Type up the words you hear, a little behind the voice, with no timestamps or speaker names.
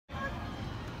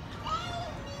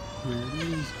Here it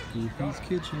is, Goofy's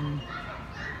Kitchen.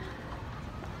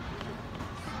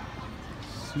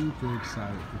 Super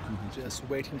excited for Goofy's. Just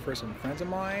waiting for some friends of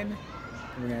mine.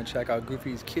 And we're gonna check out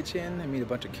Goofy's Kitchen and meet a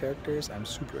bunch of characters. I'm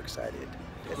super excited.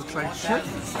 Looks like Chip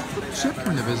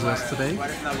came to visit us today.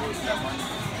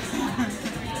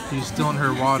 He's still in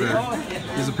her water.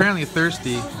 He's apparently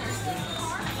thirsty.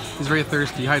 He's very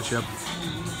thirsty. Hi, Chip.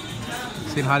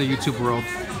 Saying hi to YouTube world.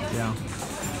 Yeah.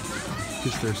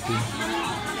 He's thirsty.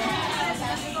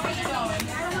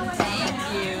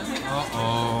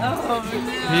 Uh-oh.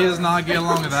 He does not get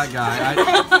along with that guy.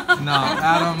 No,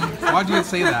 Adam, why'd you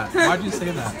say that? Why'd you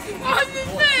say that?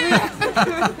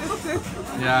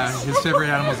 Yeah, his favorite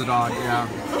animal is a dog, yeah.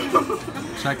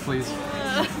 Check, please.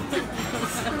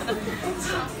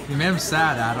 You made him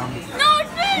sad, Adam. No, I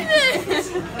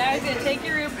didn't! Now he's gonna take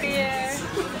your root beer.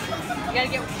 You gotta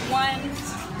get one.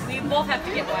 We both have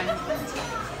to get one.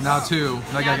 Now two.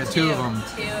 I gotta get two of them.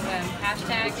 Two of them.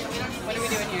 Hashtag. What are we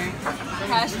doing here?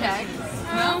 Hashtag.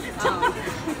 No?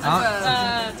 Oh.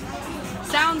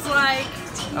 Sounds like.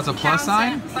 That's a plus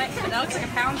sign? That looks like a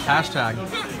pound sign. Hashtag.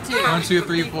 1, 2,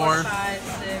 3, 4. 5,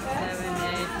 6, 7,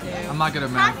 8, 2. I'm not good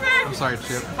at math. I'm sorry,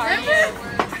 Chip. Remember?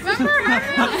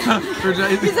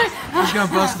 He's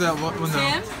gonna bust that window.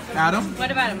 Adam? What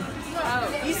about him?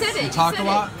 Oh, you said it. You talk a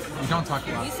lot? You don't talk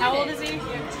a lot. How old is he? 8?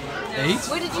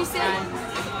 What did you say?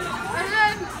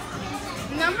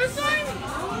 Number sign?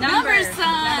 Number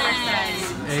sign.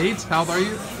 8? How old are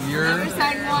you? You're number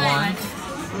sign 1.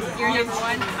 You're number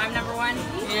 1? I'm number 1?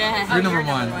 Yeah. You're number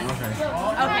 1. Okay.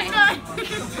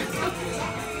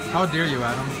 How dare you,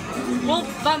 Adam? We'll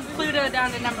bump Pluto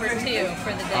down to number 2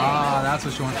 for the day. Ah, that's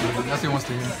what she wants to hear. That's what he wants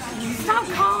to hear. Stop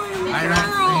calling me I girl.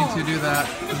 don't need to do that.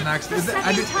 It's an accident.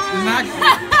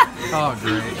 Oh,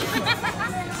 great.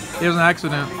 It was an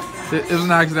accident. It was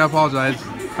an accident. I apologize.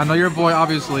 I know you're a boy,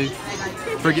 obviously.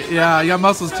 Forget. Yeah, you got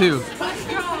muscles too.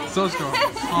 So strong.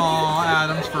 Aw,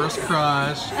 Adam's first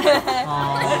crush.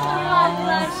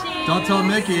 Aww. Don't tell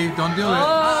Mickey. Don't do it.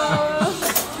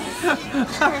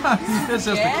 It's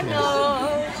just a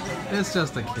kiss. It's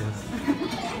just a kiss.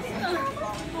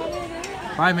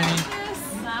 Bye, Minnie.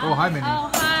 Oh, hi, Minnie. Oh,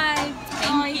 hi.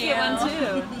 Thank you. Get one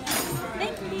too.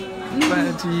 Thank you.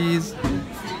 Benjies. So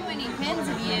many pins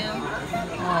of you.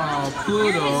 Oh, Pluto.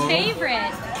 You're his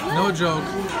favorite. No joke.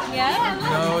 Yeah?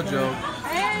 No joke.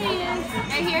 There he is.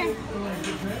 Right here.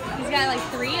 He's got like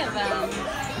 3 of them.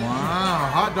 Wow,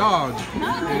 hot dog.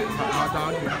 Hot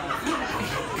dog.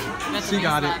 She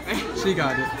got it. She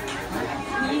got it.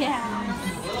 Yeah.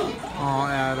 Oh,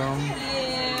 Adam.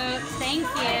 Cute. Thank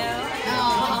you.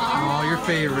 Oh, your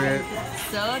favorite.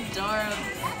 So adorable.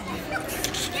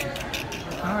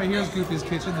 Alright, here's Goofy's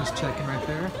Kitchen. There's checking right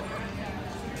there.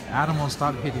 Adam won't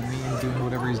stop hitting me and doing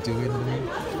whatever he's doing to me.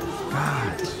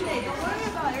 God. Here's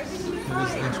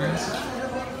the entrance.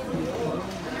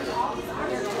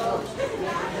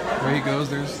 There he goes.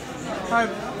 There's. Hi,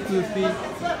 Goofy.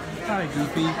 Hi,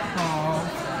 Goofy. Aww.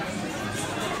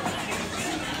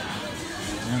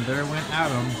 And there went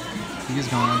Adam. He's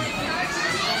gone.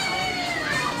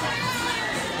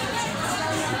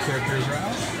 The characters are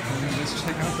out. And let's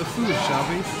check out the food, shall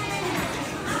we?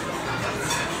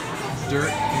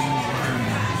 Dirt and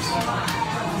worms.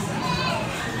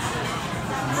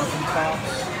 Muffin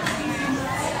tops.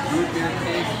 Root beer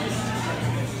cake.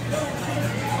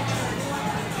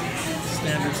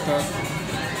 Standard stuff.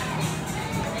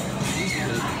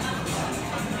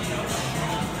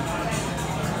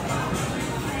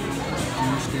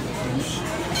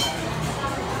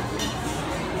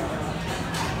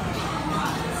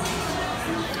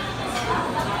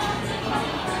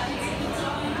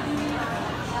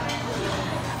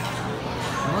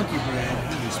 Monkey bread,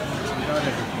 really smart. We got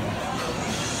everything.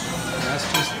 That's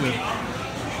just the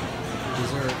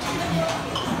dessert.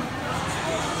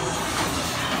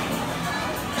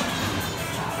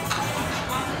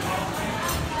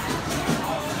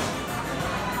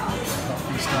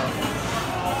 Healthy stuff.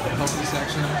 The healthy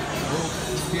section. Oh,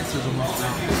 pizza's almost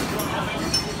out.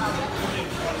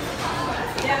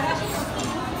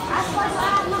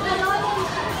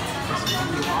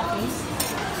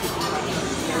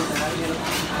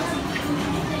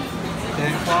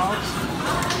 Dan Clogs.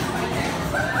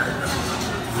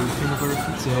 Peanut butter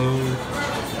pizza.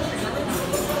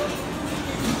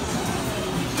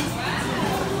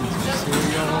 Some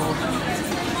cereal.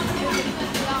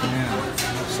 Man,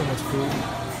 that's so much food.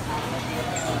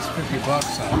 It's $50.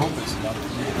 I hope it's enough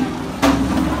for me.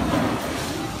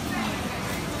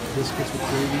 Biscuits with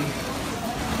gravy.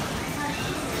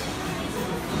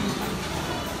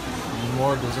 And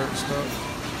more dessert stuff.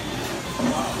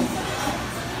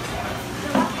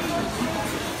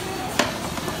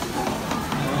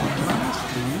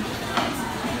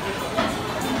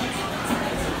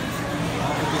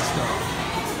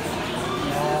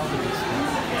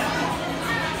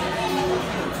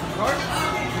 Start.